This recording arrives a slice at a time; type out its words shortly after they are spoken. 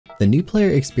The new player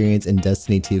experience in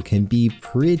Destiny 2 can be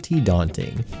pretty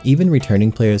daunting. Even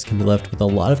returning players can be left with a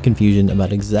lot of confusion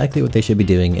about exactly what they should be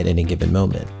doing at any given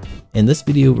moment. In this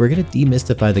video, we're going to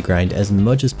demystify the grind as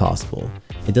much as possible.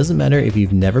 It doesn't matter if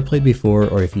you've never played before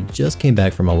or if you just came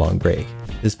back from a long break.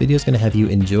 This video is going to have you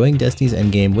enjoying Destiny's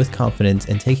endgame with confidence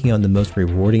and taking on the most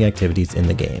rewarding activities in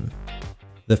the game.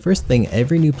 The first thing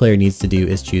every new player needs to do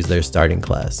is choose their starting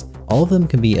class. All of them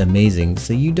can be amazing,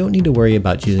 so you don't need to worry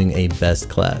about choosing a best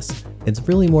class. It's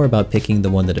really more about picking the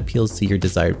one that appeals to your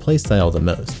desired playstyle the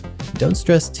most. Don't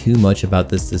stress too much about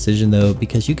this decision though,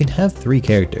 because you can have 3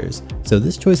 characters, so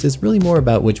this choice is really more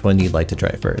about which one you'd like to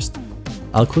try first.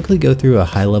 I'll quickly go through a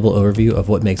high-level overview of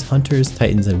what makes Hunters,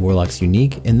 Titans, and Warlocks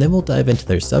unique, and then we'll dive into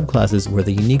their subclasses where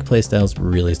the unique playstyles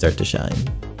really start to shine.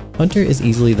 Hunter is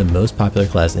easily the most popular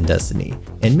class in Destiny,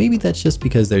 and maybe that's just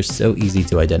because they're so easy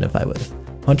to identify with.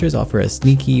 Hunters offer a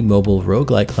sneaky, mobile,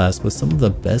 roguelike class with some of the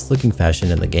best looking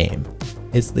fashion in the game.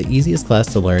 It's the easiest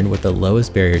class to learn with the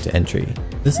lowest barrier to entry.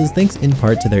 This is thanks in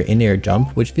part to their in-air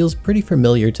jump, which feels pretty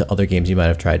familiar to other games you might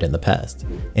have tried in the past.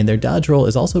 And their dodge roll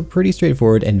is also pretty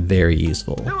straightforward and very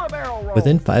useful.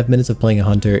 Within 5 minutes of playing a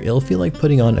Hunter, it'll feel like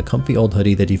putting on a comfy old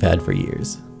hoodie that you've had for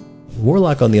years.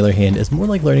 Warlock, on the other hand, is more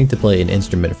like learning to play an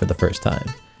instrument for the first time.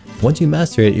 Once you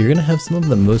master it, you're going to have some of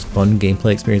the most fun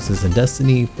gameplay experiences in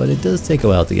Destiny, but it does take a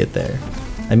while to get there.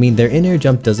 I mean, their in-air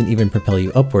jump doesn't even propel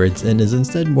you upwards and is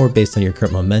instead more based on your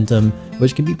current momentum,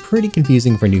 which can be pretty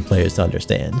confusing for new players to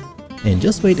understand. And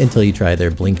just wait until you try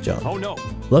their blink jump. Oh no.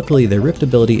 Luckily, their rift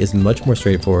ability is much more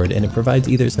straightforward and it provides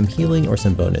either some healing or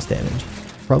some bonus damage.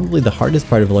 Probably the hardest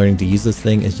part of learning to use this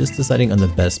thing is just deciding on the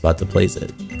best spot to place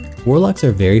it. Warlocks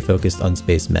are very focused on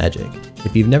space magic.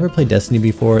 If you've never played Destiny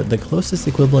before, the closest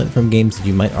equivalent from games that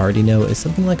you might already know is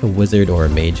something like a wizard or a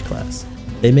mage class.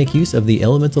 They make use of the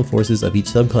elemental forces of each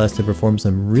subclass to perform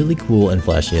some really cool and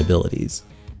flashy abilities.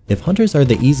 If Hunters are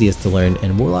the easiest to learn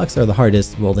and Warlocks are the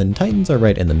hardest, well then Titans are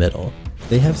right in the middle.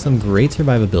 They have some great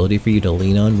survivability for you to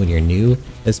lean on when you're new,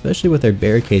 especially with their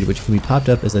barricade, which can be popped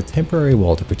up as a temporary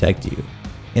wall to protect you.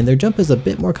 And their jump is a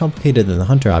bit more complicated than the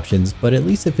Hunter options, but at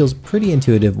least it feels pretty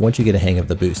intuitive once you get a hang of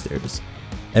the boosters.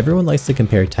 Everyone likes to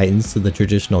compare Titans to the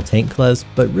traditional tank class,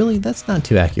 but really that's not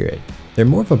too accurate. They're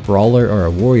more of a brawler or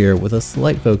a warrior with a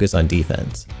slight focus on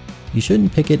defense. You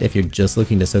shouldn't pick it if you're just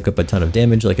looking to soak up a ton of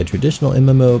damage like a traditional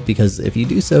MMO, because if you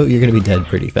do so, you're going to be dead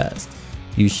pretty fast.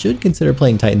 You should consider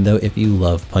playing Titan though if you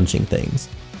love punching things.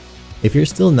 If you're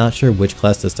still not sure which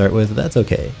class to start with, that's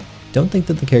okay. Don't think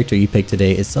that the character you pick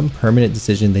today is some permanent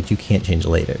decision that you can't change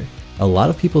later. A lot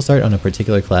of people start on a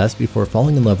particular class before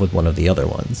falling in love with one of the other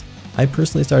ones. I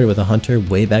personally started with a Hunter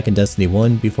way back in Destiny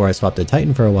 1 before I swapped to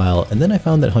Titan for a while, and then I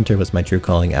found that Hunter was my true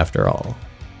calling after all.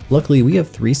 Luckily, we have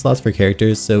 3 slots for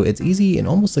characters, so it's easy and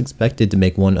almost expected to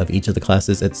make one of each of the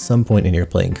classes at some point in your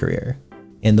playing career.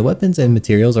 And the weapons and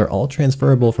materials are all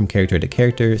transferable from character to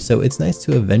character, so it's nice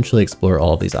to eventually explore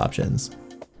all of these options.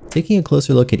 Taking a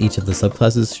closer look at each of the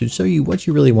subclasses should show you what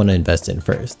you really want to invest in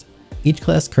first. Each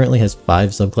class currently has 5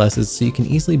 subclasses, so you can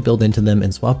easily build into them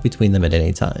and swap between them at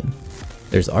any time.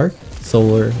 There's Arc,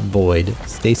 Solar, Void,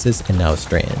 Stasis, and now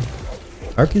Strand.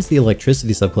 Arc is the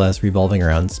electricity subclass revolving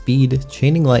around speed,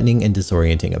 chaining lightning, and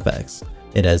disorienting effects.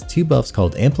 It has 2 buffs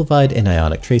called Amplified and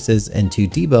Ionic Traces, and 2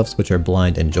 debuffs which are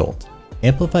Blind and Jolt.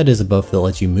 Amplified is a buff that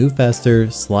lets you move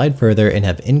faster, slide further, and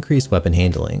have increased weapon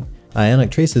handling.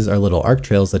 Ionic Traces are little arc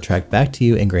trails that track back to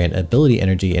you and grant ability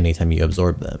energy anytime you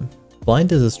absorb them.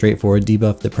 Blind is a straightforward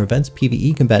debuff that prevents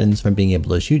PvE combatants from being able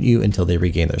to shoot you until they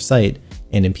regain their sight,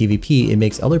 and in PvP it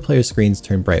makes other players' screens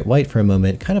turn bright white for a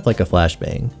moment, kind of like a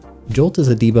flashbang. Jolt is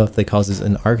a debuff that causes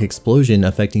an arc explosion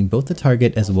affecting both the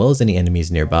target as well as any enemies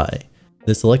nearby.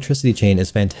 This electricity chain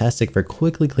is fantastic for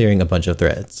quickly clearing a bunch of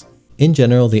threats. In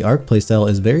general, the Arc playstyle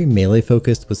is very melee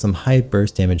focused with some high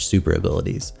burst damage super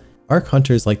abilities. Arc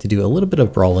Hunters like to do a little bit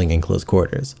of brawling in close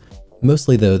quarters.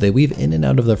 Mostly though, they weave in and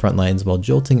out of the front lines while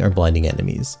jolting or blinding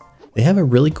enemies. They have a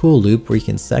really cool loop where you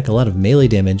can stack a lot of melee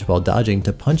damage while dodging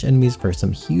to punch enemies for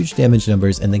some huge damage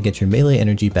numbers and then get your melee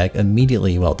energy back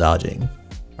immediately while dodging.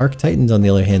 Arc Titans on the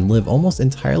other hand live almost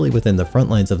entirely within the front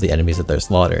lines of the enemies that they're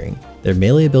slaughtering. Their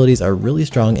melee abilities are really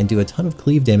strong and do a ton of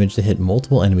cleave damage to hit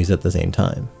multiple enemies at the same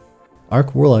time.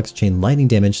 Arc Warlocks chain lightning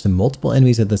damage to multiple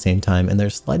enemies at the same time, and their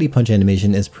slidey punch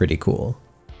animation is pretty cool.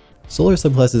 Solar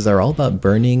subclasses are all about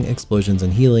burning, explosions,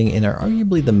 and healing, and are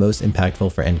arguably the most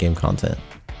impactful for endgame content.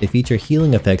 They feature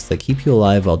healing effects that keep you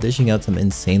alive while dishing out some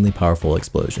insanely powerful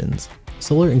explosions.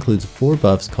 Solar includes 4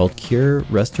 buffs called Cure,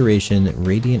 Restoration,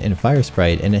 Radiant, and Fire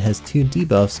Sprite, and it has 2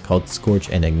 debuffs called Scorch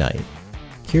and Ignite.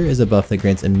 Cure is a buff that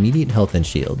grants immediate health and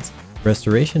shields.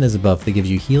 Restoration is a buff that gives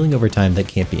you healing over time that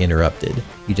can't be interrupted.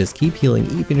 You just keep healing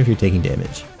even if you're taking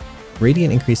damage.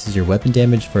 Radiant increases your weapon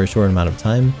damage for a short amount of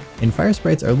time, and Fire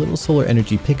Sprites are little solar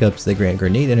energy pickups that grant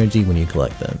grenade energy when you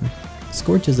collect them.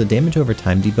 Scorch is a damage over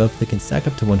time debuff that can stack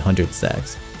up to 100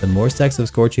 stacks. The more stacks of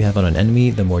Scorch you have on an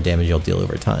enemy, the more damage you'll deal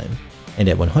over time. And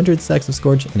at 100 stacks of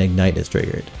Scorch, an Ignite is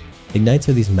triggered. Ignites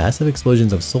are these massive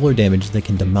explosions of solar damage that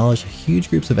can demolish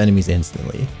huge groups of enemies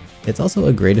instantly. It's also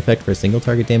a great effect for single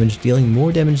target damage, dealing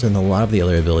more damage than a lot of the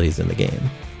other abilities in the game.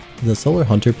 The Solar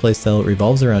Hunter playstyle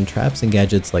revolves around traps and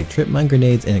gadgets like trip mine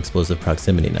grenades and explosive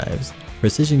proximity knives.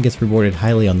 Precision gets rewarded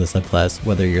highly on this subclass,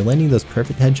 whether you're landing those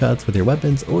perfect headshots with your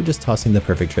weapons or just tossing the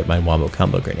perfect trip mine wombo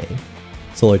combo grenade.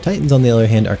 Solar Titans on the other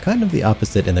hand are kind of the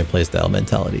opposite in their playstyle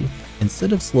mentality.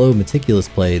 Instead of slow, meticulous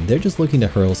play, they're just looking to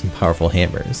hurl some powerful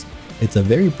hammers. It's a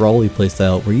very brawly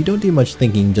playstyle where you don't do much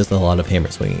thinking, just a lot of hammer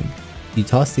swinging. You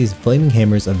toss these flaming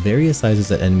hammers of various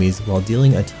sizes at enemies while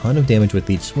dealing a ton of damage with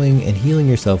each swing and healing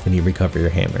yourself when you recover your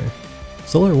hammer.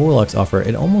 Solar Warlocks offer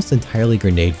an almost entirely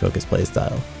grenade focused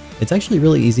playstyle. It's actually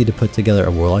really easy to put together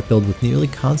a Warlock build with nearly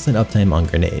constant uptime on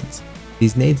grenades.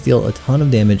 These nades deal a ton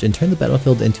of damage and turn the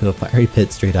battlefield into a fiery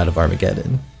pit straight out of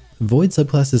Armageddon. Void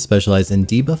subclasses specialize in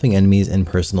debuffing enemies and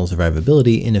personal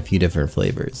survivability in a few different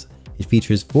flavors. It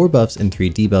features 4 buffs and 3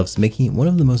 debuffs, making it one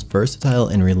of the most versatile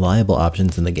and reliable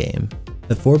options in the game.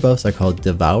 The 4 buffs are called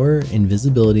Devour,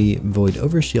 Invisibility, Void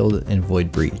Overshield, and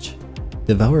Void Breach.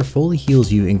 Devour fully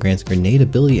heals you and grants grenade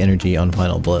ability energy on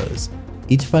final blows.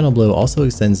 Each final blow also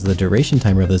extends the duration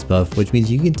timer of this buff, which means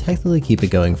you can technically keep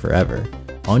it going forever.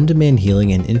 On-demand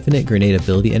healing and infinite grenade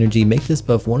ability energy make this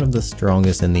buff one of the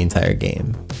strongest in the entire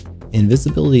game.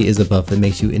 Invisibility is a buff that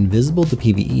makes you invisible to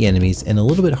PvE enemies and a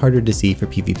little bit harder to see for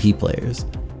PvP players.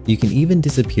 You can even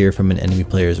disappear from an enemy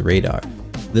player's radar.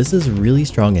 This is really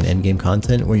strong in endgame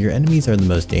content where your enemies are the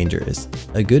most dangerous.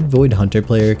 A good Void Hunter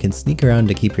player can sneak around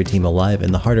to keep your team alive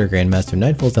in the harder Grandmaster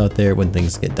Nightfalls out there when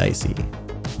things get dicey.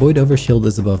 Void Overshield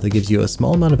is a buff that gives you a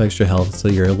small amount of extra health, so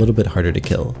you're a little bit harder to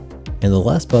kill. And the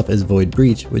last buff is Void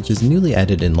Breach, which is newly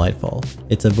added in Lightfall.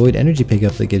 It's a Void energy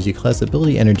pickup that gives you class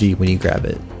ability energy when you grab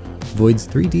it. Void's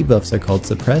 3 debuffs are called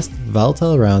Suppressed,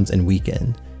 Volatile Rounds, and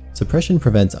Weaken. Suppression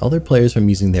prevents other players from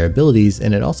using their abilities,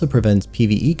 and it also prevents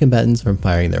PvE combatants from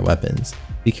firing their weapons.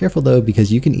 Be careful though,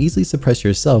 because you can easily suppress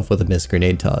yourself with a missed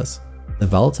grenade toss. The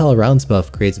Volatile Rounds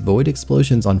buff creates Void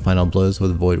explosions on final blows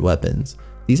with Void weapons.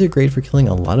 These are great for killing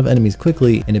a lot of enemies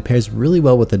quickly, and it pairs really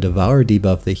well with the Devour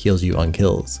debuff that heals you on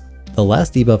kills. The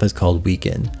last debuff is called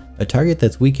Weaken. A target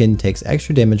that's weakened takes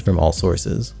extra damage from all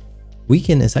sources.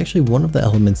 Weaken is actually one of the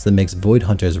elements that makes Void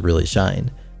Hunters really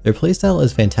shine. Their playstyle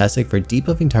is fantastic for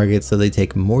debuffing targets so they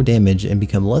take more damage and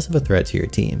become less of a threat to your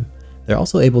team. They're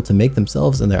also able to make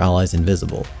themselves and their allies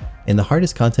invisible. In the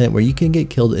hardest content where you can get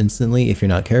killed instantly if you're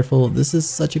not careful, this is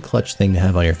such a clutch thing to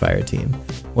have on your fire team.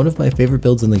 One of my favorite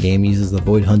builds in the game uses the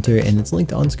Void Hunter, and it's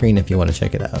linked on screen if you want to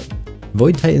check it out.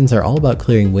 Void Titans are all about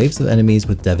clearing waves of enemies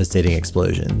with devastating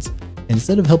explosions.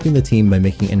 Instead of helping the team by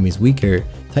making enemies weaker,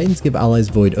 Titans give allies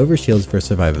Void Overshields for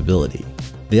survivability.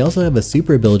 They also have a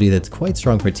super ability that's quite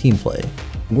strong for team play.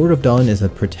 Ward of Dawn is a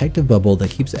protective bubble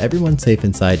that keeps everyone safe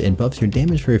inside and buffs your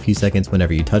damage for a few seconds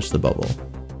whenever you touch the bubble.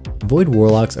 Void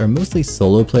Warlocks are mostly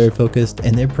solo player focused,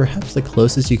 and they're perhaps the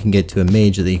closest you can get to a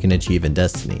mage that you can achieve in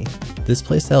Destiny. This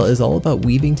playstyle is all about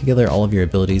weaving together all of your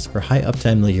abilities for high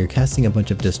uptime like you're casting a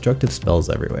bunch of destructive spells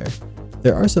everywhere.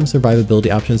 There are some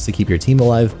survivability options to keep your team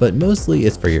alive, but mostly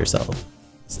it's for yourself.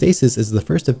 Stasis is the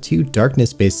first of 2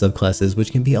 darkness-based subclasses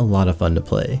which can be a lot of fun to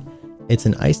play. It's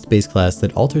an ice-based class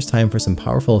that alters time for some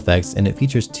powerful effects, and it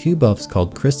features 2 buffs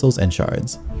called Crystals and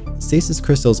Shards. Stasis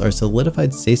Crystals are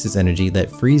solidified stasis energy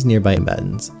that freeze nearby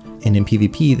combatants, and in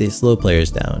PvP they slow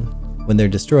players down. When they're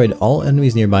destroyed, all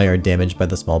enemies nearby are damaged by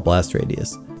the small blast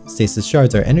radius. Stasis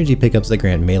Shards are energy pickups that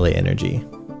grant melee energy.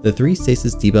 The 3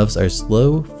 stasis debuffs are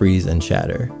Slow, Freeze, and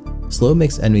Shatter. Slow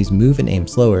makes enemies move and aim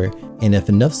slower, and if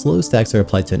enough slow stacks are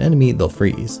applied to an enemy, they'll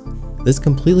freeze. This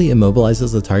completely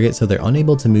immobilizes the target so they're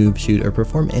unable to move, shoot, or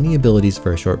perform any abilities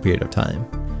for a short period of time.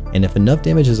 And if enough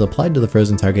damage is applied to the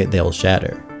frozen target, they'll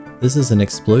shatter. This is an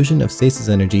explosion of stasis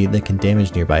energy that can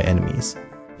damage nearby enemies.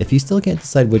 If you still can't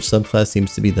decide which subclass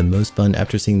seems to be the most fun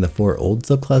after seeing the 4 old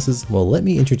subclasses, well, let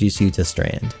me introduce you to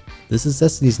Strand. This is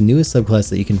Destiny's newest subclass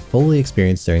that you can fully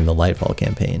experience during the Lightfall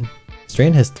campaign.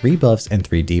 Strand has 3 buffs and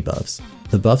 3 debuffs.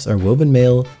 The buffs are Woven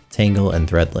Mail, Tangle, and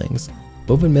Threadlings.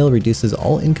 Woven Mail reduces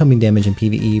all incoming damage in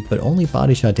PvE, but only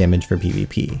body shot damage for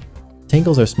PvP.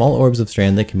 Tangles are small orbs of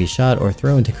strand that can be shot or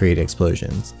thrown to create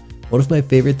explosions. One of my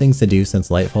favorite things to do since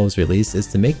Lightfall was released is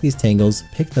to make these tangles,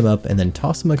 pick them up, and then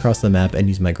toss them across the map and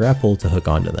use my grapple to hook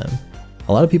onto them.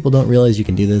 A lot of people don't realize you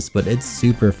can do this, but it's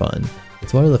super fun.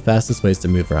 It's one of the fastest ways to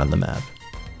move around the map.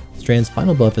 Strand's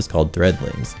final buff is called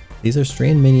Threadlings. These are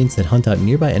Strand minions that hunt out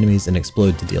nearby enemies and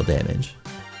explode to deal damage.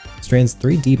 Strand's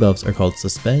 3 debuffs are called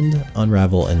Suspend,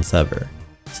 Unravel, and Sever.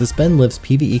 Suspend lifts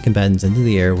PvE combatants into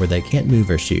the air where they can't move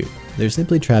or shoot. They're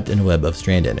simply trapped in a web of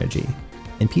Strand energy.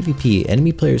 In PvP,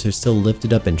 enemy players are still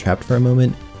lifted up and trapped for a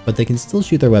moment, but they can still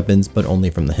shoot their weapons, but only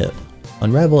from the hip.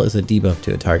 Unravel is a debuff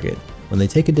to a target. When they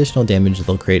take additional damage,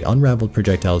 they'll create unraveled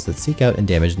projectiles that seek out and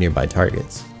damage nearby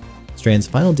targets. Strand's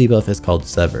final debuff is called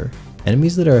Sever.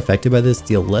 Enemies that are affected by this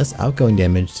deal less outgoing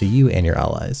damage to you and your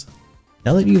allies.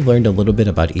 Now that you've learned a little bit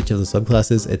about each of the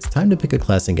subclasses, it's time to pick a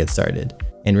class and get started.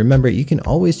 And remember, you can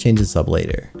always change the sub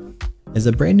later. As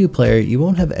a brand new player, you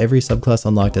won't have every subclass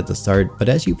unlocked at the start, but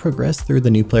as you progress through the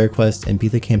new player quest and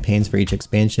beat the campaigns for each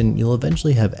expansion, you'll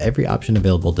eventually have every option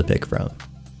available to pick from.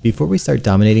 Before we start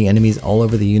dominating enemies all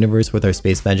over the universe with our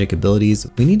space magic abilities,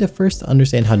 we need to first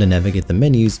understand how to navigate the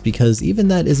menus, because even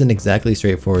that isn't exactly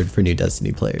straightforward for new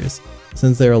Destiny players.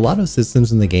 Since there are a lot of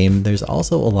systems in the game, there's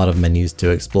also a lot of menus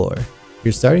to explore.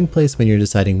 Your starting place when you're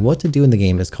deciding what to do in the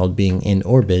game is called being in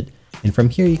orbit, and from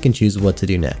here you can choose what to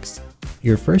do next.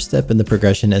 Your first step in the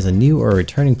progression as a new or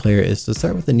returning player is to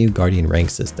start with the new Guardian rank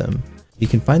system. You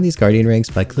can find these Guardian ranks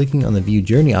by clicking on the View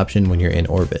Journey option when you're in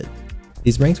orbit.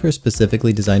 These ranks were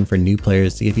specifically designed for new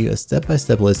players to give you a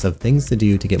step-by-step list of things to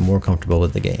do to get more comfortable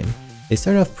with the game. They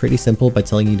start off pretty simple by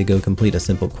telling you to go complete a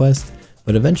simple quest,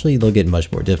 but eventually they'll get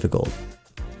much more difficult.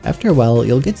 After a while,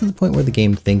 you'll get to the point where the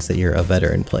game thinks that you're a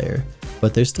veteran player,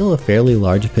 but there's still a fairly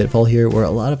large pitfall here where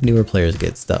a lot of newer players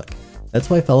get stuck. That's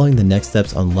why following the next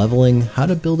steps on leveling, how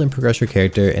to build and progress your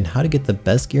character, and how to get the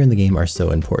best gear in the game are so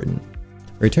important.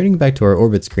 Returning back to our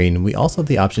orbit screen, we also have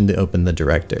the option to open the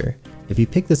director. If you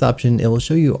pick this option, it will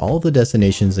show you all the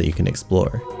destinations that you can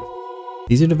explore.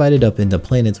 These are divided up into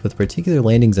planets with particular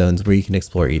landing zones where you can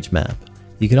explore each map.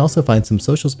 You can also find some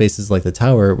social spaces like the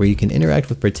tower where you can interact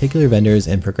with particular vendors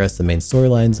and progress the main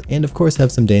storylines, and of course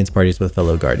have some dance parties with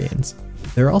fellow guardians.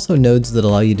 There are also nodes that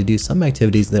allow you to do some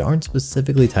activities that aren't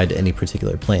specifically tied to any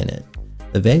particular planet.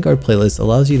 The Vanguard playlist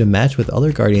allows you to match with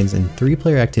other guardians in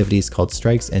 3-player activities called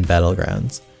strikes and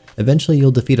battlegrounds. Eventually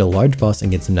you'll defeat a large boss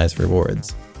and get some nice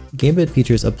rewards. Gambit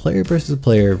features a player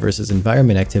versus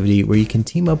environment activity where you can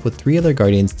team up with 3 other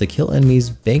guardians to kill enemies,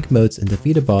 bank moats, and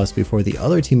defeat a boss before the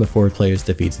other team of 4 players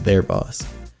defeats their boss.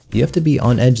 You have to be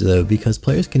on edge though, because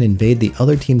players can invade the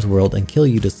other team's world and kill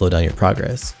you to slow down your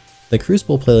progress. The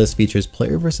Crucible playlist features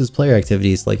player versus player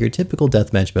activities like your typical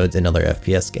deathmatch modes in other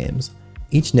FPS games.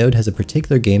 Each node has a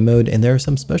particular game mode, and there are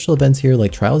some special events here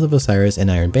like Trials of Osiris and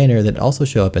Iron Banner that also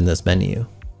show up in this menu.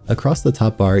 Across the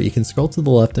top bar, you can scroll to the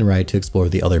left and right to explore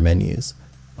the other menus.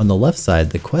 On the left side,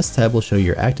 the Quest tab will show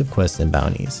your active quests and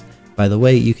bounties. By the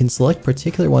way, you can select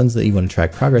particular ones that you want to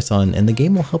track progress on, and the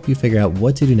game will help you figure out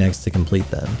what to do next to complete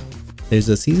them. There's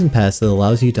a season pass that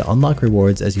allows you to unlock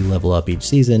rewards as you level up each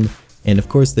season, and of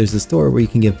course there's a store where you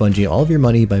can give Bungie all of your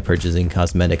money by purchasing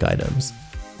cosmetic items.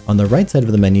 On the right side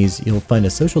of the menus, you'll find a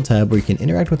social tab where you can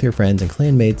interact with your friends and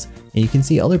clanmates, and you can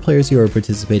see other players who are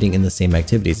participating in the same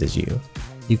activities as you.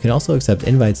 You can also accept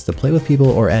invites to play with people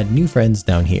or add new friends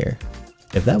down here.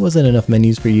 If that wasn't enough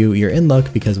menus for you, you're in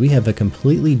luck because we have a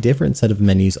completely different set of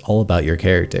menus all about your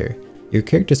character. Your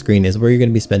character screen is where you're going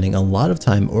to be spending a lot of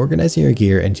time organizing your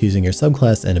gear and choosing your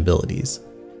subclass and abilities.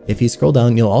 If you scroll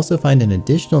down, you'll also find an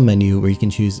additional menu where you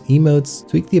can choose emotes,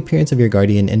 tweak the appearance of your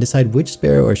guardian, and decide which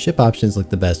sparrow or ship options look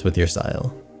the best with your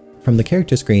style. From the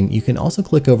character screen, you can also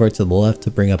click over to the left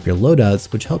to bring up your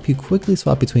loadouts, which help you quickly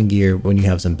swap between gear when you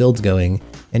have some builds going,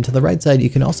 and to the right side you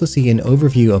can also see an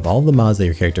overview of all the mods that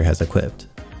your character has equipped.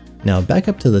 Now back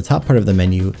up to the top part of the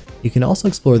menu, you can also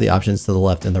explore the options to the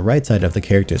left and the right side of the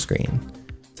character screen.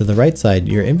 To the right side,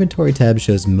 your inventory tab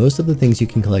shows most of the things you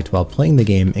can collect while playing the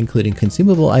game, including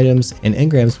consumable items and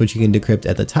engrams which you can decrypt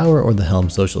at the tower or the helm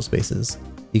social spaces.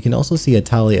 You can also see a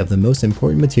tally of the most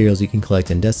important materials you can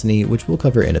collect in Destiny, which we'll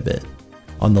cover in a bit.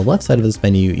 On the left side of this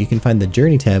menu, you can find the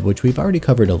Journey tab, which we've already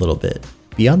covered a little bit.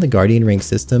 Beyond the Guardian rank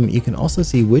system, you can also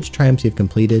see which triumphs you've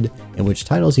completed and which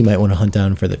titles you might want to hunt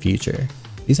down for the future.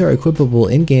 These are equipable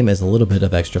in-game as a little bit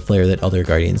of extra flair that other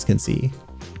Guardians can see.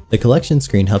 The collection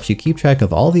screen helps you keep track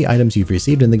of all the items you've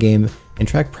received in the game and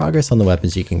track progress on the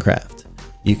weapons you can craft.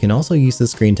 You can also use the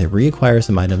screen to reacquire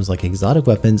some items like exotic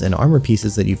weapons and armor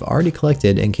pieces that you've already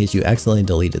collected in case you accidentally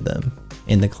deleted them.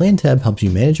 And the clan tab helps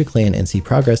you manage your clan and see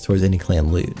progress towards any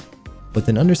clan loot. With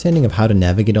an understanding of how to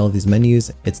navigate all of these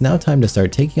menus, it's now time to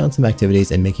start taking on some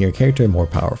activities and making your character more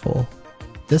powerful.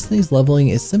 Destiny's leveling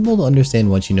is simple to understand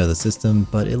once you know the system,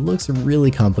 but it looks really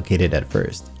complicated at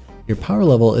first. Your power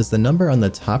level is the number on the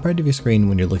top right of your screen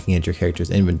when you're looking at your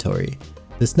character's inventory.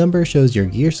 This number shows your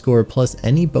gear score plus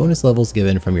any bonus levels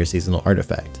given from your seasonal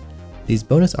artifact. These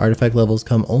bonus artifact levels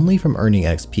come only from earning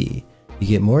XP. You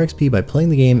get more XP by playing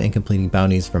the game and completing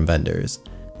bounties from vendors.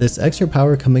 This extra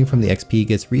power coming from the XP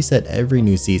gets reset every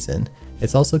new season.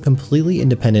 It's also completely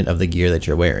independent of the gear that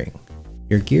you're wearing.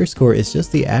 Your gear score is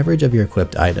just the average of your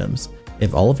equipped items.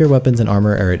 If all of your weapons and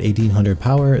armor are at 1800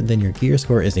 power, then your gear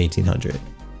score is 1800.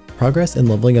 Progress in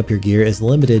leveling up your gear is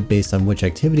limited based on which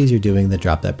activities you're doing that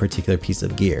drop that particular piece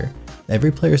of gear.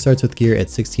 Every player starts with gear at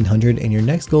 1600 and your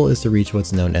next goal is to reach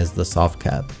what's known as the soft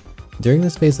cap. During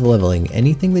this phase of leveling,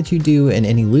 anything that you do and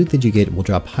any loot that you get will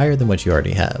drop higher than what you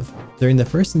already have. During the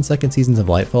first and second seasons of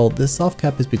Lightfall, this soft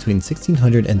cap is between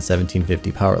 1600 and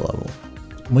 1750 power level.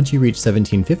 Once you reach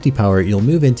 1750 power, you'll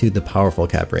move into the powerful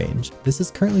cap range. This is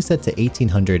currently set to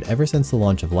 1800 ever since the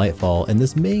launch of Lightfall, and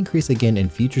this may increase again in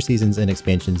future seasons and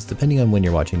expansions depending on when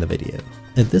you're watching the video.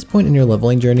 At this point in your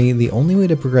leveling journey, the only way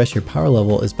to progress your power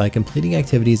level is by completing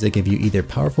activities that give you either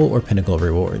powerful or pinnacle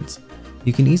rewards.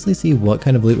 You can easily see what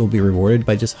kind of loot will be rewarded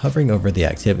by just hovering over the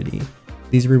activity.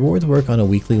 These rewards work on a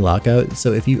weekly lockout,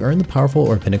 so if you earn the powerful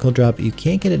or pinnacle drop, you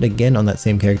can't get it again on that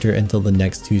same character until the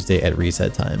next Tuesday at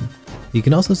reset time. You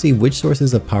can also see which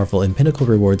sources of powerful and pinnacle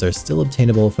rewards are still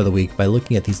obtainable for the week by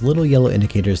looking at these little yellow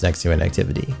indicators next to an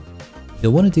activity.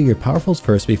 You'll want to do your powerfuls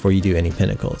first before you do any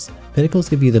pinnacles. Pinnacles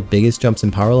give you the biggest jumps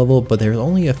in power level, but there's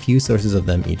only a few sources of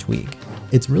them each week.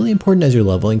 It's really important as you're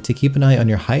leveling to keep an eye on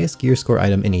your highest gear score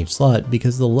item in each slot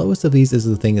because the lowest of these is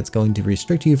the thing that's going to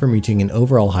restrict you from reaching an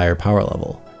overall higher power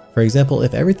level. For example,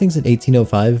 if everything's at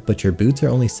 1805 but your boots are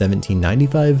only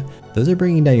 1795, those are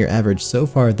bringing down your average so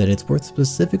far that it's worth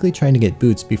specifically trying to get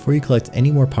boots before you collect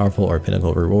any more powerful or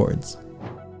pinnacle rewards.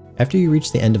 After you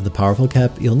reach the end of the powerful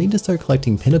cap, you'll need to start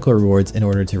collecting pinnacle rewards in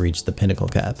order to reach the pinnacle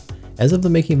cap. As of the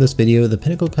making of this video, the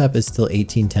pinnacle cap is still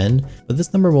 1810, but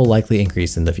this number will likely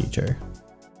increase in the future.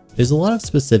 There's a lot of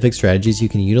specific strategies you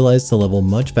can utilize to level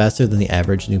much faster than the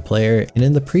average new player, and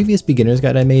in the previous beginner's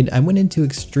guide I made, I went into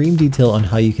extreme detail on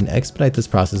how you can expedite this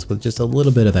process with just a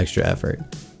little bit of extra effort.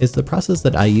 It's the process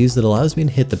that I use that allows me to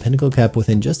hit the pinnacle cap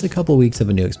within just a couple weeks of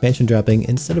a new expansion dropping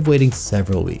instead of waiting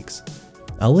several weeks.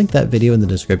 I'll link that video in the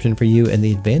description for you, and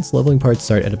the advanced leveling parts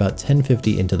start at about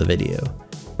 1050 into the video.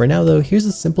 For now though, here's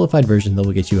a simplified version that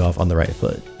will get you off on the right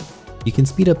foot. You can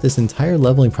speed up this entire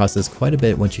leveling process quite a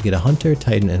bit once you get a Hunter,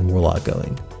 Titan, and Warlock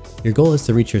going. Your goal is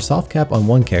to reach your soft cap on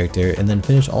one character and then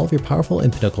finish all of your powerful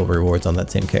and pinnacle rewards on that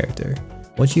same character.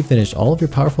 Once you finish all of your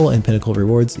powerful and pinnacle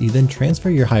rewards, you then transfer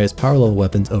your highest power level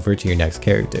weapons over to your next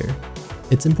character.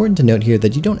 It's important to note here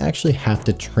that you don't actually have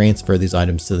to transfer these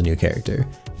items to the new character.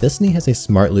 Destiny has a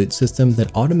smart loot system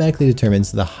that automatically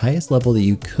determines the highest level that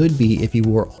you could be if you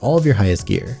wore all of your highest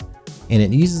gear, and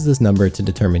it uses this number to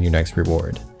determine your next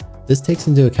reward. This takes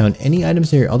into account any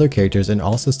items in your other characters and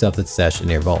also stuff that's stashed in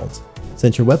your vault.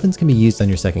 Since your weapons can be used on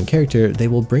your second character, they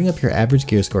will bring up your average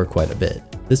gear score quite a bit.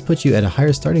 This puts you at a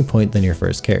higher starting point than your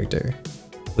first character.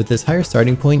 With this higher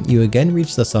starting point, you again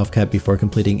reach the soft cap before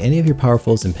completing any of your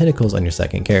powerfuls and pinnacles on your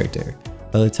second character.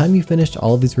 By the time you finished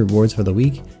all of these rewards for the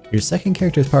week, your second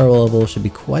character's power level should be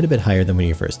quite a bit higher than when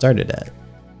you first started at.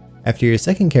 After your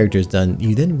second character is done,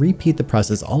 you then repeat the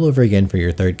process all over again for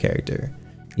your third character.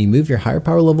 You move your higher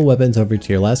power level weapons over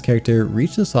to your last character,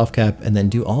 reach the soft cap, and then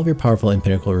do all of your powerful and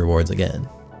pinnacle rewards again.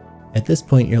 At this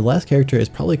point, your last character is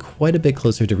probably quite a bit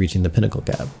closer to reaching the pinnacle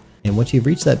cap, and once you've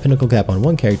reached that pinnacle cap on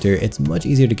one character, it's much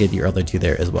easier to get your other two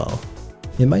there as well.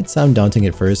 It might sound daunting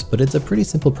at first, but it's a pretty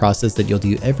simple process that you'll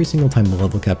do every single time the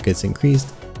level cap gets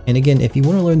increased, and again, if you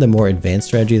want to learn the more advanced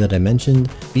strategy that I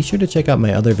mentioned, be sure to check out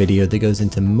my other video that goes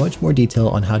into much more detail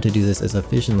on how to do this as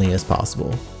efficiently as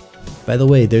possible. By the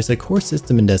way, there's a core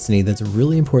system in Destiny that's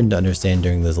really important to understand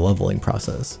during this leveling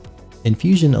process.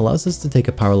 Infusion allows us to take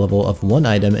a power level of one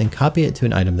item and copy it to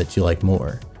an item that you like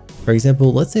more. For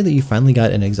example, let's say that you finally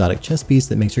got an exotic chest piece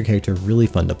that makes your character really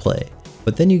fun to play,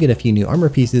 but then you get a few new armor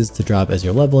pieces to drop as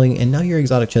you're leveling, and now your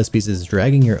exotic chest piece is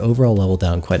dragging your overall level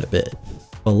down quite a bit.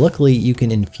 But luckily, you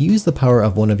can infuse the power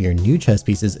of one of your new chest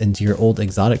pieces into your old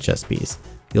exotic chest piece.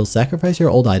 You'll sacrifice your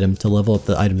old item to level up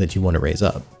the item that you want to raise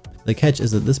up. The catch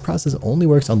is that this process only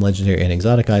works on legendary and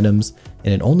exotic items,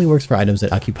 and it only works for items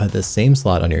that occupy the same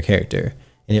slot on your character,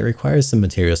 and it requires some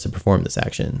materials to perform this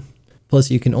action.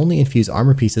 Plus, you can only infuse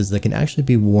armor pieces that can actually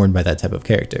be worn by that type of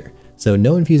character, so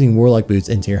no infusing warlock boots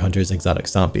into your hunter's exotic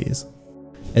stompies.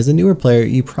 As a newer player,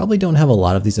 you probably don't have a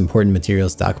lot of these important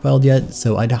materials stockpiled yet,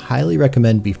 so I'd highly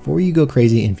recommend before you go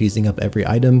crazy infusing up every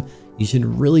item, you should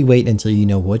really wait until you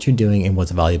know what you're doing and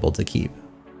what's valuable to keep.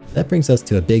 That brings us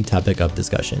to a big topic of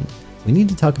discussion. We need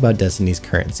to talk about Destiny's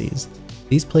currencies.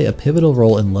 These play a pivotal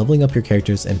role in leveling up your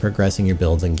characters and progressing your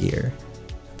builds and gear.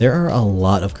 There are a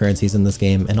lot of currencies in this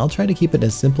game, and I'll try to keep it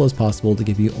as simple as possible to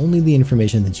give you only the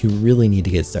information that you really need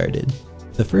to get started.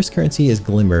 The first currency is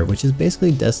Glimmer, which is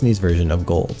basically Destiny's version of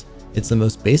gold. It's the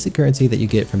most basic currency that you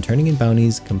get from turning in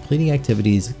bounties, completing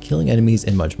activities, killing enemies,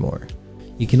 and much more.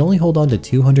 You can only hold on to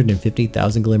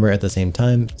 250,000 Glimmer at the same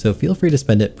time, so feel free to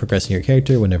spend it progressing your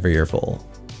character whenever you're full.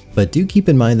 But do keep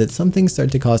in mind that some things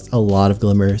start to cost a lot of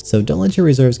Glimmer, so don't let your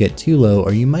reserves get too low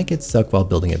or you might get stuck while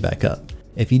building it back up.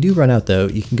 If you do run out though,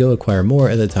 you can go acquire more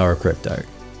at the Tower of CourtProjects.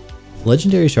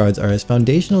 Legendary shards are as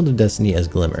foundational to Destiny as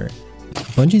Glimmer.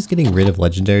 Bungie's getting rid of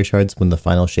legendary shards when the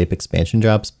final shape expansion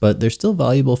drops, but they're still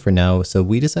valuable for now, so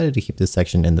we decided to keep this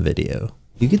section in the video.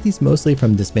 You get these mostly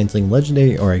from dismantling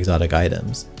legendary or exotic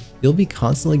items. You'll be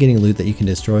constantly getting loot that you can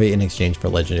destroy in exchange for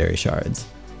legendary shards.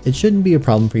 It shouldn't be a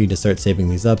problem for you to start saving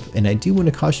these up, and I do want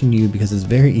to caution you because it's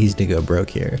very easy to go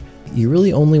broke here. You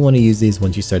really only want to use these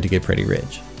once you start to get pretty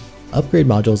rich. Upgrade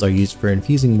modules are used for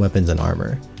infusing weapons and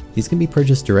armor. These can be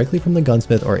purchased directly from the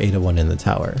gunsmith or 801 in the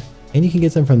tower, and you can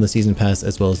get them from the season pass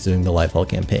as well as doing the Lifehall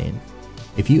campaign.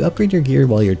 If you upgrade your gear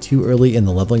while you're too early in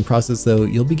the leveling process though,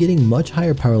 you'll be getting much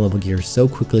higher power level gear so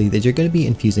quickly that you're going to be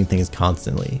infusing things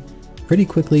constantly. Pretty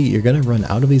quickly, you're going to run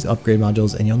out of these upgrade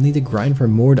modules and you'll need to grind for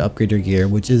more to upgrade your gear,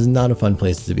 which is not a fun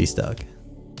place to be stuck.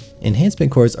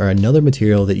 Enhancement cores are another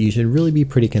material that you should really be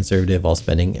pretty conservative while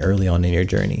spending early on in your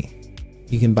journey.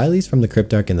 You can buy these from the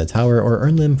Cryptarch in the tower or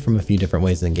earn them from a few different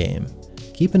ways in the game.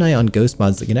 Keep an eye on ghost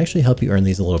mods that can actually help you earn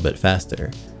these a little bit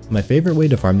faster. My favorite way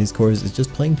to farm these cores is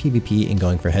just playing PvP and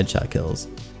going for headshot kills.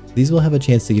 These will have a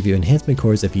chance to give you enhancement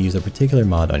cores if you use a particular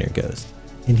mod on your ghost.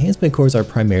 Enhancement cores are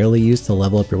primarily used to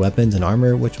level up your weapons and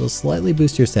armor, which will slightly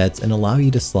boost your stats and allow you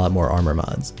to slot more armor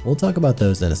mods. We'll talk about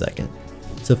those in a second.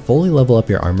 To fully level up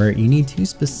your armor, you need two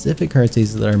specific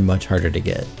currencies that are much harder to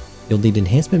get. You'll need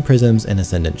enhancement prisms and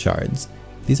ascendant shards.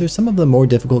 These are some of the more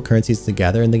difficult currencies to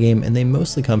gather in the game, and they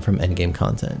mostly come from endgame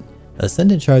content.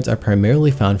 Ascendant shards are primarily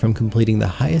found from completing the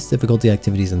highest difficulty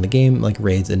activities in the game, like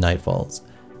raids and nightfalls.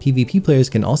 PvP players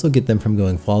can also get them from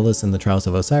going flawless in the Trials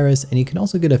of Osiris, and you can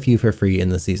also get a few for free in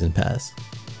the season pass.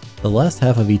 The last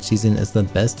half of each season is the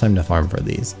best time to farm for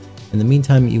these. In the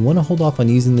meantime, you want to hold off on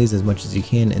using these as much as you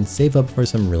can and save up for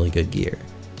some really good gear.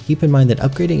 Keep in mind that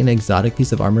upgrading an exotic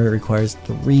piece of armor requires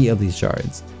 3 of these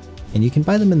shards. And you can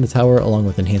buy them in the tower along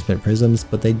with enhancement prisms,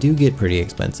 but they do get pretty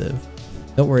expensive.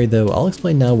 Don't worry though, I'll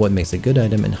explain now what makes a good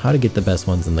item and how to get the best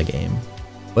ones in the game.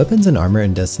 Weapons and armor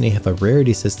in Destiny have a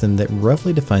rarity system that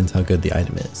roughly defines how good the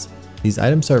item is. These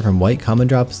items start from white common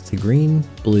drops to green,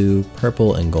 blue,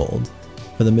 purple, and gold.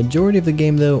 For the majority of the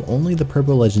game though, only the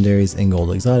purple legendaries and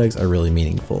gold exotics are really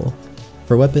meaningful.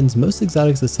 For weapons, most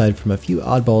exotics aside from a few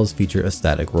oddballs feature a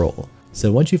static roll.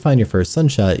 So once you find your first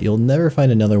sunshot, you'll never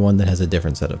find another one that has a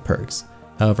different set of perks.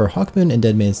 However, Hawkmoon and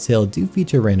Deadman's Tail do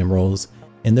feature random rolls,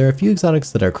 and there are a few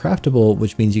exotics that are craftable,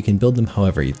 which means you can build them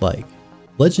however you'd like.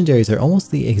 Legendaries are almost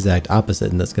the exact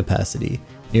opposite in this capacity.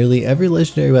 Nearly every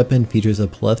legendary weapon features a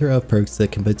plethora of perks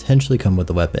that can potentially come with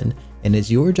the weapon, and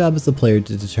it's your job as the player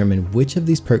to determine which of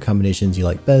these perk combinations you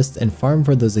like best and farm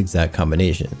for those exact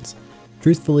combinations.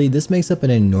 Truthfully, this makes up an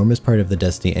enormous part of the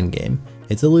Destiny endgame.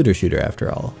 It's a looter shooter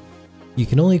after all. You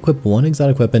can only equip one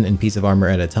exotic weapon and piece of armor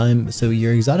at a time, so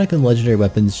your exotic and legendary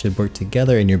weapons should work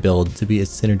together in your build to be as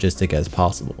synergistic as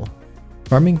possible.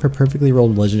 Farming for perfectly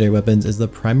rolled legendary weapons is the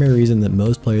primary reason that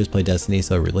most players play Destiny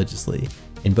so religiously.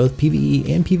 In both PvE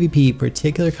and PvP,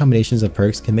 particular combinations of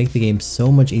perks can make the game so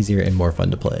much easier and more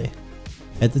fun to play.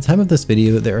 At the time of this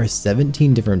video, there are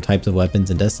 17 different types of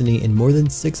weapons in Destiny and more than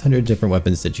 600 different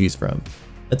weapons to choose from.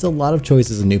 That's a lot of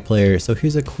choice as a new player, so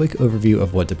here's a quick overview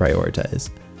of what to prioritize.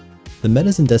 The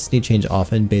metas in Destiny change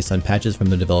often based on patches from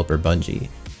the developer Bungie.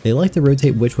 They like to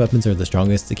rotate which weapons are the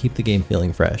strongest to keep the game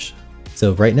feeling fresh.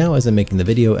 So right now as I'm making the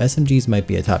video, SMGs might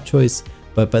be a top choice,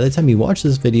 but by the time you watch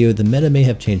this video, the meta may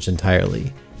have changed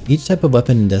entirely. Each type of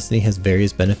weapon in Destiny has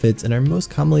various benefits and are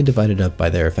most commonly divided up by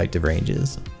their effective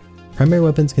ranges. Primary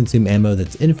weapons consume ammo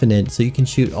that's infinite, so you can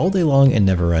shoot all day long and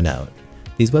never run out.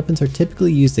 These weapons are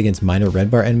typically used against minor red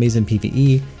bar enemies in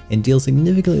PvE and deal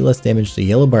significantly less damage to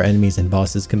yellow bar enemies and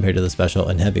bosses compared to the special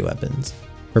and heavy weapons.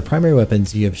 For primary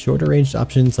weapons, you have shorter ranged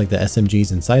options like the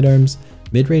SMGs and sidearms,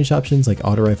 mid-range options like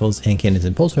auto rifles, hand cannons,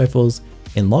 and pulse rifles,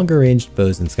 and longer ranged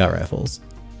bows and scout rifles.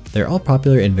 They're all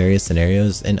popular in various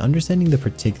scenarios, and understanding the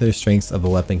particular strengths of a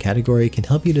weapon category can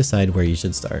help you decide where you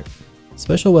should start.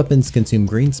 Special weapons consume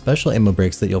green special ammo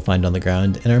bricks that you'll find on the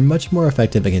ground and are much more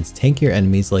effective against tankier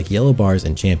enemies like yellow bars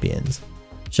and champions.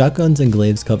 Shotguns and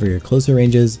glaives cover your closer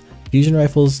ranges, fusion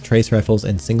rifles, trace rifles,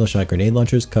 and single shot grenade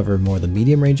launchers cover more the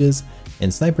medium ranges,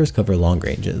 and snipers cover long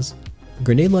ranges.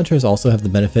 Grenade launchers also have the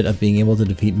benefit of being able to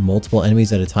defeat multiple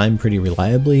enemies at a time pretty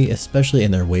reliably, especially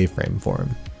in their waveframe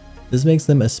form. This makes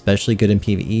them especially good in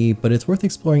PvE, but it's worth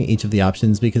exploring each of the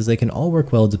options because they can all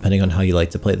work well depending on how you like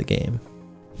to play the game.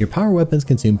 Your power weapons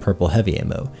consume purple heavy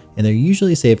ammo, and they're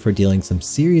usually saved for dealing some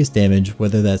serious damage,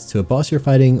 whether that's to a boss you're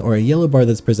fighting or a yellow bar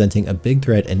that's presenting a big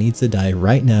threat and needs to die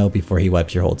right now before he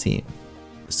wipes your whole team.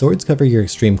 Swords cover your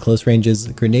extreme close ranges,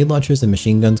 grenade launchers and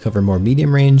machine guns cover more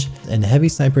medium range, and heavy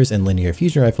snipers and linear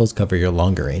fusion rifles cover your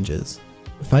longer ranges.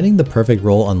 Finding the perfect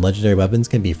roll on legendary weapons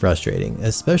can be frustrating,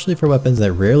 especially for weapons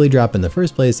that rarely drop in the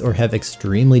first place or have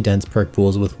extremely dense perk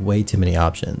pools with way too many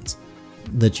options.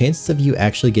 The chances of you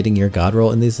actually getting your god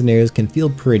roll in these scenarios can feel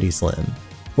pretty slim.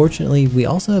 Fortunately, we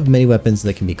also have many weapons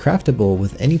that can be craftable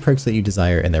with any perks that you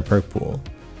desire in their perk pool.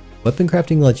 Weapon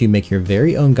crafting lets you make your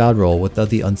very own god roll without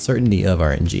the uncertainty of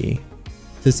RNG.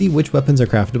 To see which weapons are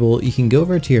craftable, you can go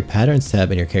over to your patterns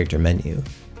tab in your character menu.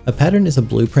 A pattern is a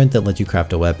blueprint that lets you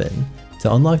craft a weapon.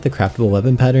 To unlock the craftable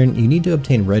weapon pattern, you need to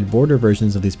obtain red border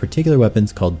versions of these particular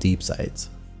weapons called deep sights.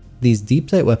 These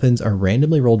deep sight weapons are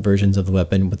randomly rolled versions of the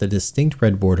weapon with a distinct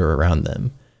red border around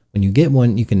them. When you get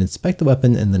one, you can inspect the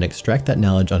weapon and then extract that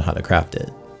knowledge on how to craft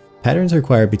it. Patterns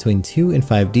require between 2 and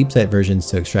 5 deep sight versions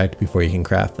to extract before you can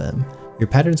craft them. Your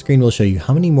pattern screen will show you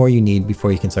how many more you need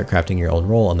before you can start crafting your own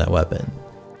roll on that weapon.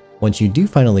 Once you do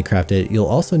finally craft it, you'll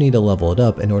also need to level it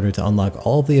up in order to unlock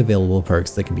all of the available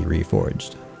perks that can be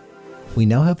reforged. We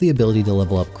now have the ability to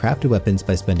level up crafted weapons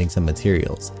by spending some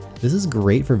materials. This is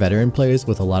great for veteran players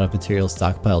with a lot of materials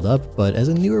stockpiled up, but as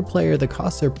a newer player the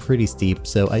costs are pretty steep,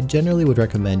 so I generally would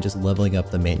recommend just leveling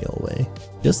up the manual way.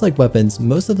 Just like weapons,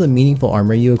 most of the meaningful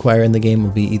armor you acquire in the game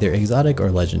will be either exotic or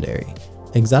legendary.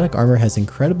 Exotic armor has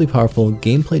incredibly powerful,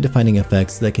 gameplay defining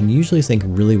effects that can usually sync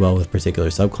really well with particular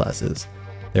subclasses.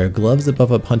 There are gloves that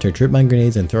buff up hunter trip mine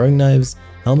grenades and throwing knives,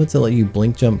 helmets that let you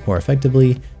blink jump more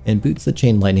effectively, and boots that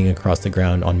chain lightning across the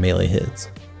ground on melee hits.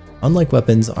 Unlike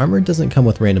weapons, armor doesn't come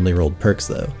with randomly rolled perks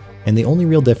though, and the only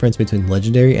real difference between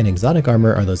legendary and exotic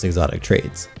armor are those exotic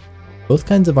traits. Both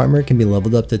kinds of armor can be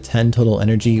leveled up to 10 total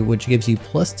energy, which gives you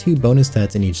 +2 bonus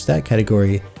stats in each stat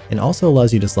category, and also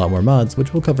allows you to slot more mods,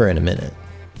 which we'll cover in a minute.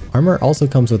 Armor also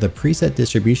comes with a preset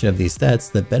distribution of these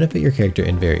stats that benefit your character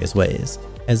in various ways.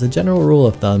 As a general rule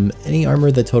of thumb, any armor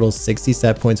that totals 60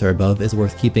 stat points or above is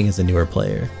worth keeping as a newer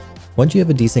player. Once you have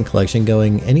a decent collection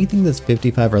going, anything that's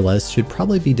 55 or less should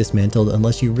probably be dismantled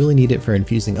unless you really need it for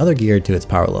infusing other gear to its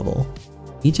power level.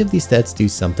 Each of these stats do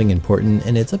something important,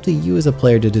 and it's up to you as a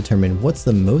player to determine what's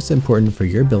the most important for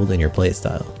your build and your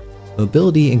playstyle.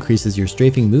 Mobility increases your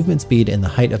strafing movement speed and the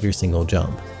height of your single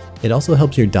jump. It also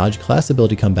helps your dodge class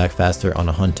ability come back faster on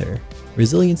a hunter.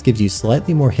 Resilience gives you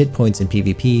slightly more hit points in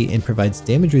PvP and provides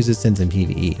damage resistance in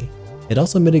PvE. It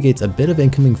also mitigates a bit of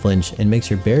incoming flinch and makes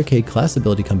your barricade class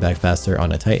ability come back faster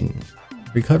on a titan.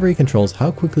 Recovery controls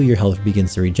how quickly your health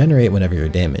begins to regenerate whenever you're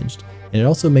damaged, and it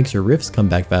also makes your rifts come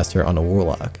back faster on a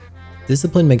warlock.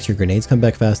 Discipline makes your grenades come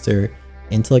back faster,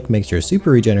 intellect makes your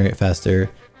super regenerate faster,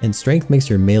 and strength makes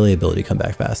your melee ability come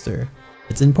back faster.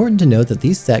 It's important to note that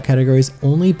these stat categories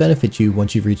only benefit you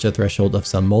once you've reached a threshold of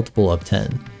some multiple of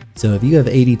 10. So if you have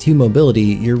 82 mobility,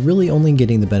 you're really only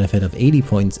getting the benefit of 80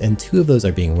 points and 2 of those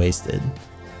are being wasted.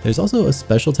 There's also a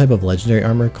special type of legendary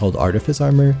armor called Artifice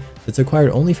Armor that's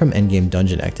acquired only from endgame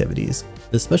dungeon activities.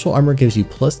 This special armor gives you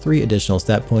 +3 additional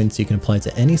stat points you can apply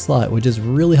to any slot, which is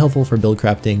really helpful for build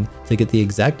crafting to get the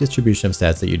exact distribution of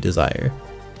stats that you desire.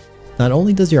 Not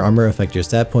only does your armor affect your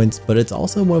stat points, but it's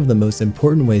also one of the most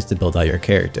important ways to build out your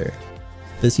character.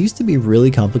 This used to be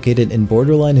really complicated and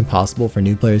borderline impossible for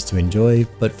new players to enjoy,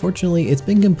 but fortunately it's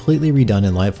been completely redone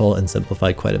in Lightfall and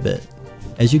simplified quite a bit.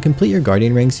 As you complete your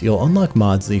Guardian ranks, you'll unlock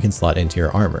mods that you can slot into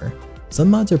your armor.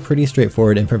 Some mods are pretty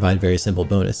straightforward and provide very simple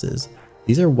bonuses.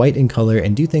 These are white in color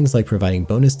and do things like providing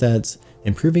bonus stats,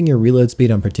 improving your reload speed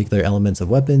on particular elements of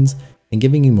weapons, and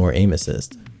giving you more aim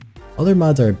assist. Other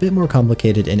mods are a bit more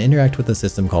complicated and interact with a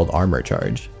system called Armor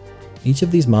Charge. Each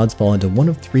of these mods fall into one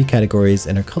of 3 categories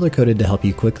and are color-coded to help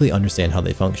you quickly understand how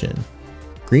they function.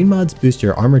 Green mods boost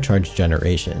your armor charge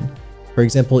generation. For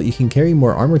example, you can carry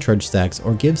more armor charge stacks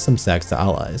or give some stacks to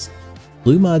allies.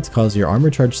 Blue mods cause your armor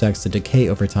charge stacks to decay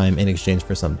over time in exchange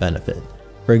for some benefit.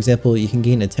 For example, you can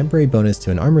gain a temporary bonus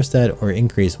to an armor stat or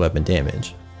increase weapon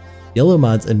damage. Yellow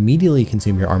mods immediately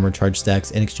consume your armor charge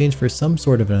stacks in exchange for some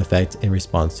sort of an effect in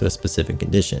response to a specific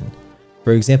condition.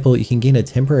 For example, you can gain a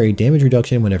temporary damage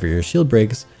reduction whenever your shield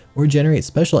breaks, or generate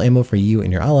special ammo for you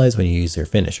and your allies when you use your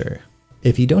finisher.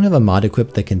 If you don't have a mod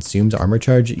equipped that consumes armor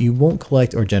charge, you won't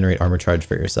collect or generate armor charge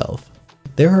for yourself.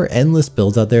 There are endless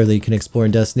builds out there that you can explore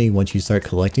in Destiny once you start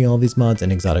collecting all these mods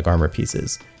and exotic armor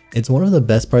pieces. It's one of the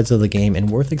best parts of the game and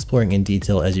worth exploring in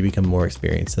detail as you become more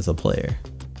experienced as a player.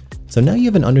 So now you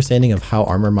have an understanding of how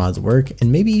armor mods work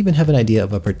and maybe even have an idea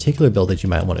of a particular build that you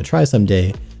might want to try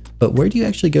someday, but where do you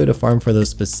actually go to farm for those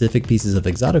specific pieces of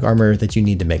exotic armor that you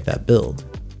need to make that build?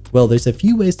 Well, there's a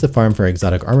few ways to farm for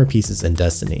exotic armor pieces in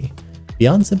Destiny.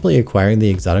 Beyond simply acquiring the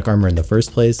exotic armor in the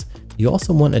first place, you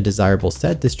also want a desirable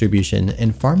stat distribution,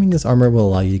 and farming this armor will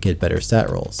allow you to get better stat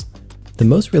rolls. The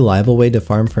most reliable way to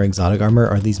farm for exotic armor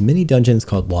are these mini dungeons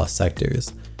called Lost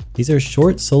Sectors. These are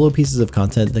short solo pieces of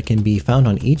content that can be found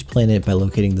on each planet by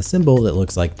locating the symbol that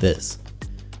looks like this.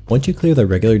 Once you clear the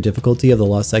regular difficulty of the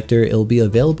Lost Sector, it will be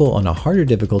available on a harder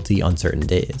difficulty on certain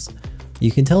days. You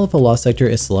can tell if a Lost Sector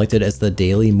is selected as the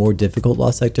daily, more difficult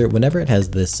Lost Sector whenever it has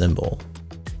this symbol.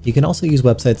 You can also use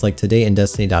websites like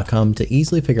todayindestiny.com to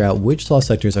easily figure out which Lost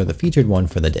Sectors are the featured one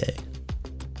for the day.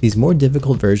 These more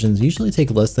difficult versions usually take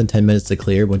less than 10 minutes to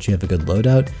clear once you have a good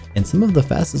loadout, and some of the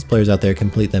fastest players out there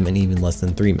complete them in even less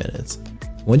than 3 minutes.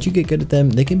 Once you get good at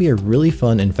them, they can be a really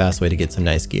fun and fast way to get some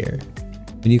nice gear.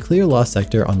 When you clear Lost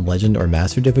Sector on Legend or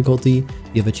Master difficulty,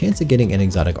 you have a chance of getting an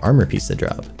exotic armor piece to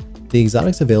drop. The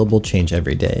exotics available change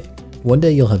every day. One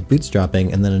day you'll have boots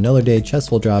dropping, and then another day chests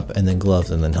will drop, and then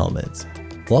gloves, and then helmets.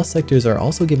 Lost Sectors are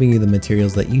also giving you the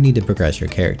materials that you need to progress your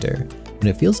character. When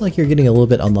it feels like you're getting a little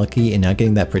bit unlucky and not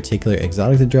getting that particular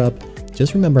exotic to drop,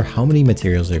 just remember how many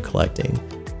materials you're collecting.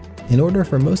 In order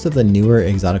for most of the newer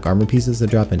exotic armor pieces to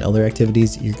drop in other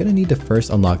activities, you're going to need to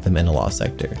first unlock them in a Lost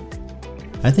Sector.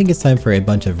 I think it's time for a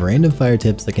bunch of random fire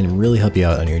tips that can really help you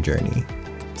out on your journey.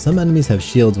 Some enemies have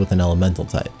shields with an elemental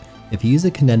type. If you use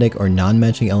a kinetic or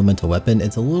non-matching elemental weapon,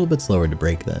 it's a little bit slower to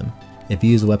break them. If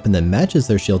you use a weapon that matches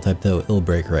their shield type though, it'll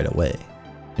break right away.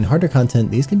 In harder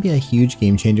content, these can be a huge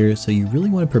game changer, so you really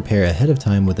want to prepare ahead of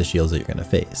time with the shields that you're going to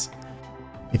face.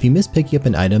 If you miss picking up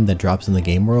an item that drops in the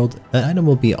game world, that item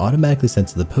will be automatically sent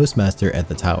to the postmaster at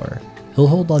the tower. He'll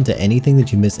hold on to anything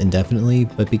that you miss indefinitely,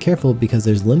 but be careful because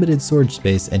there's limited storage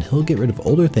space and he'll get rid of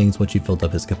older things once you filled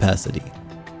up his capacity.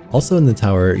 Also in the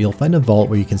tower, you'll find a vault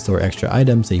where you can store extra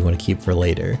items that you want to keep for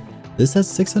later. This has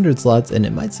 600 slots and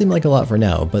it might seem like a lot for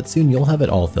now, but soon you'll have it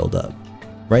all filled up.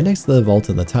 Right next to the vault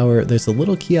in the tower, there's a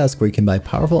little kiosk where you can buy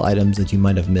powerful items that you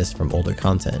might have missed from older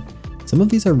content. Some of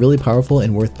these are really powerful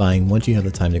and worth buying once you have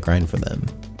the time to grind for them.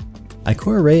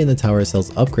 Icor Array in the tower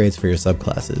sells upgrades for your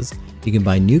subclasses. You can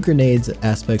buy new grenades,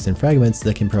 aspects, and fragments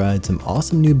that can provide some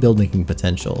awesome new build making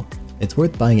potential. It's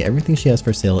worth buying everything she has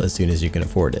for sale as soon as you can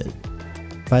afford it.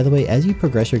 By the way, as you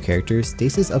progress your character,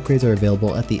 stasis upgrades are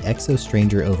available at the Exo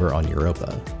Stranger over on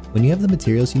Europa. When you have the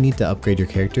materials you need to upgrade your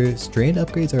character, strand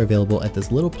upgrades are available at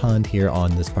this little pond here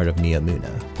on this part of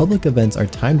Neomuna. Public events are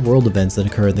timed world events that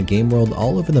occur in the game world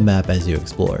all over the map as you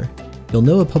explore. You'll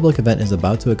know a public event is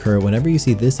about to occur whenever you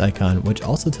see this icon, which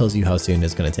also tells you how soon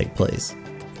it's going to take place.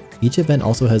 Each event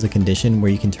also has a condition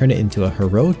where you can turn it into a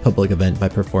heroic public event by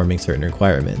performing certain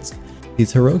requirements.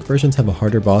 These heroic versions have a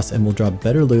harder boss and will drop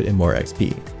better loot and more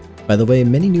XP. By the way,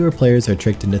 many newer players are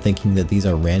tricked into thinking that these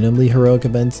are randomly heroic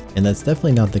events, and that's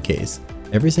definitely not the case.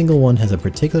 Every single one has a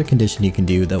particular condition you can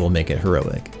do that will make it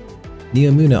heroic.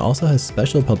 Neomuna also has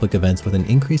special public events with an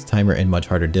increased timer and much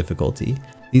harder difficulty.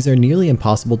 These are nearly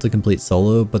impossible to complete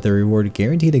solo, but they reward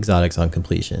guaranteed exotics on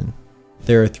completion.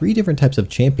 There are 3 different types of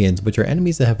champions, which are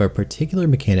enemies that have a particular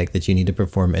mechanic that you need to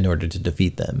perform in order to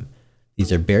defeat them.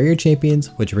 These are barrier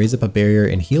champions, which raise up a barrier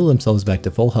and heal themselves back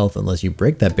to full health unless you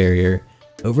break that barrier,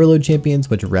 overload champions,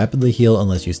 which rapidly heal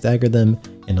unless you stagger them,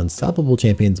 and unstoppable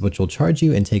champions, which will charge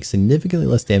you and take significantly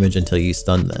less damage until you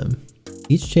stun them.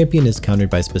 Each champion is countered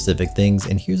by specific things,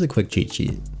 and here's a quick cheat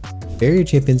sheet. Barrier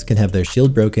champions can have their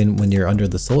shield broken when you're under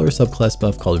the solar subclass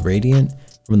buff called Radiant,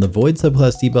 from the void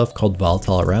subclass debuff called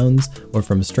Volatile Rounds, or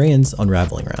from Strands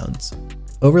Unraveling Rounds.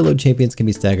 Overload champions can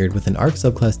be staggered with an arc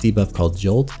subclass debuff called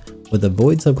Jolt, with a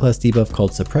void subclass debuff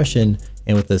called Suppression,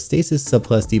 and with a stasis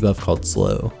subclass debuff called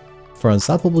Slow. For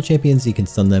unstoppable champions, you can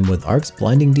stun them with Arc's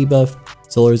Blinding debuff,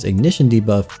 Solar's Ignition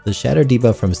debuff, the Shatter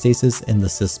debuff from Stasis, and the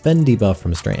Suspend debuff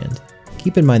from Strand.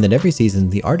 Keep in mind that every season,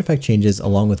 the artifact changes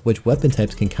along with which weapon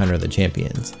types can counter the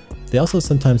champions. They also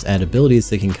sometimes add abilities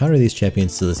that can counter these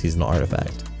champions to the seasonal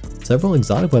artifact. Several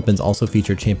exotic weapons also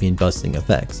feature champion busting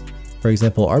effects. For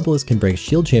example, Arbalest can break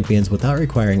shield champions without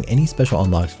requiring any special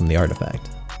unlocks from the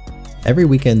artifact. Every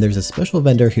weekend, there's a special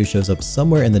vendor who shows up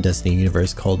somewhere in the Destiny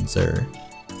universe called Zur.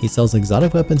 He sells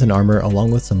exotic weapons and armor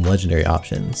along with some legendary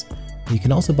options. You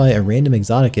can also buy a random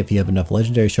exotic if you have enough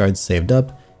legendary shards saved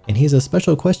up, and he has a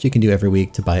special quest you can do every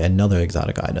week to buy another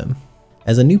exotic item.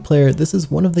 As a new player, this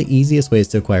is one of the easiest ways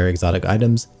to acquire exotic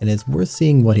items, and it's worth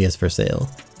seeing what he has for sale.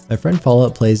 My friend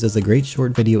Fallout Plays does a great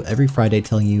short video every Friday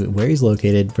telling you where he's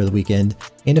located for the weekend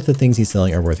and if the things he's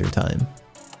selling are worth your time.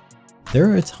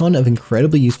 There are a ton of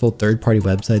incredibly useful third-party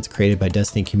websites created by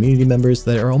Destiny community members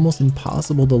that are almost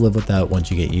impossible to live without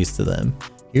once you get used to them.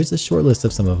 Here's a short list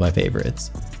of some of my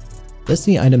favorites.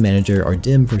 Destiny Item Manager, or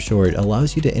DIM for short,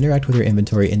 allows you to interact with your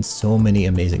inventory in so many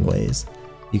amazing ways.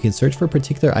 You can search for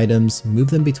particular items,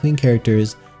 move them between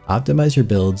characters, optimize your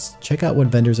builds, check out what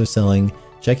vendors are selling,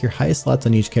 check your highest slots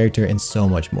on each character, and so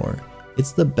much more.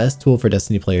 It's the best tool for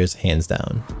Destiny players hands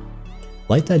down.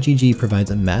 Light.gg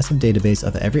provides a massive database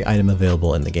of every item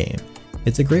available in the game.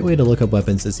 It's a great way to look up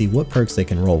weapons to see what perks they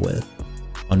can roll with.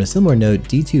 On a similar note,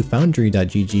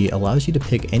 d2foundry.gg allows you to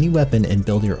pick any weapon and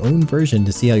build your own version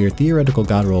to see how your theoretical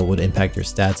god roll would impact your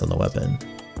stats on the weapon.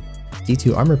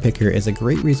 D2 Armor Picker is a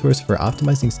great resource for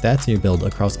optimizing stats in your build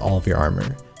across all of your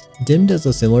armor. DIM does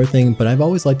a similar thing, but I've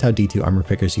always liked how D2 Armor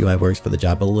Picker's UI works for the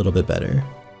job a little bit better.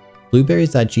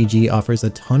 Blueberries.gg offers a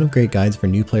ton of great guides for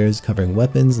new players covering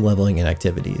weapons, leveling, and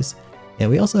activities. And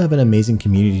we also have an amazing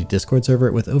community Discord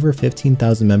server with over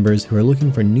 15,000 members who are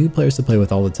looking for new players to play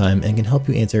with all the time and can help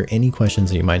you answer any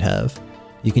questions that you might have.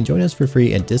 You can join us for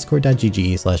free at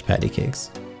discord.gg/pattycakes.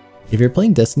 If you're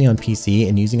playing Destiny on PC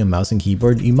and using a mouse and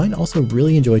keyboard, you might also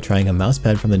really enjoy trying a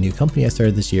mousepad from the new company I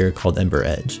started this year called Ember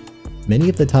Edge. Many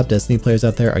of the top Destiny players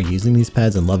out there are using these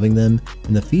pads and loving them,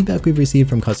 and the feedback we've received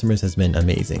from customers has been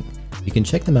amazing. You can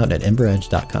check them out at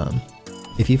emberedge.com.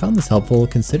 If you found this helpful,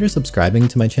 consider subscribing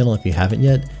to my channel if you haven't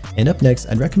yet, and up next,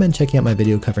 I'd recommend checking out my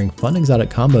video covering fun exotic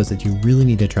combos that you really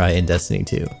need to try in Destiny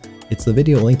 2. It's the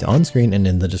video linked on screen and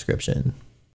in the description.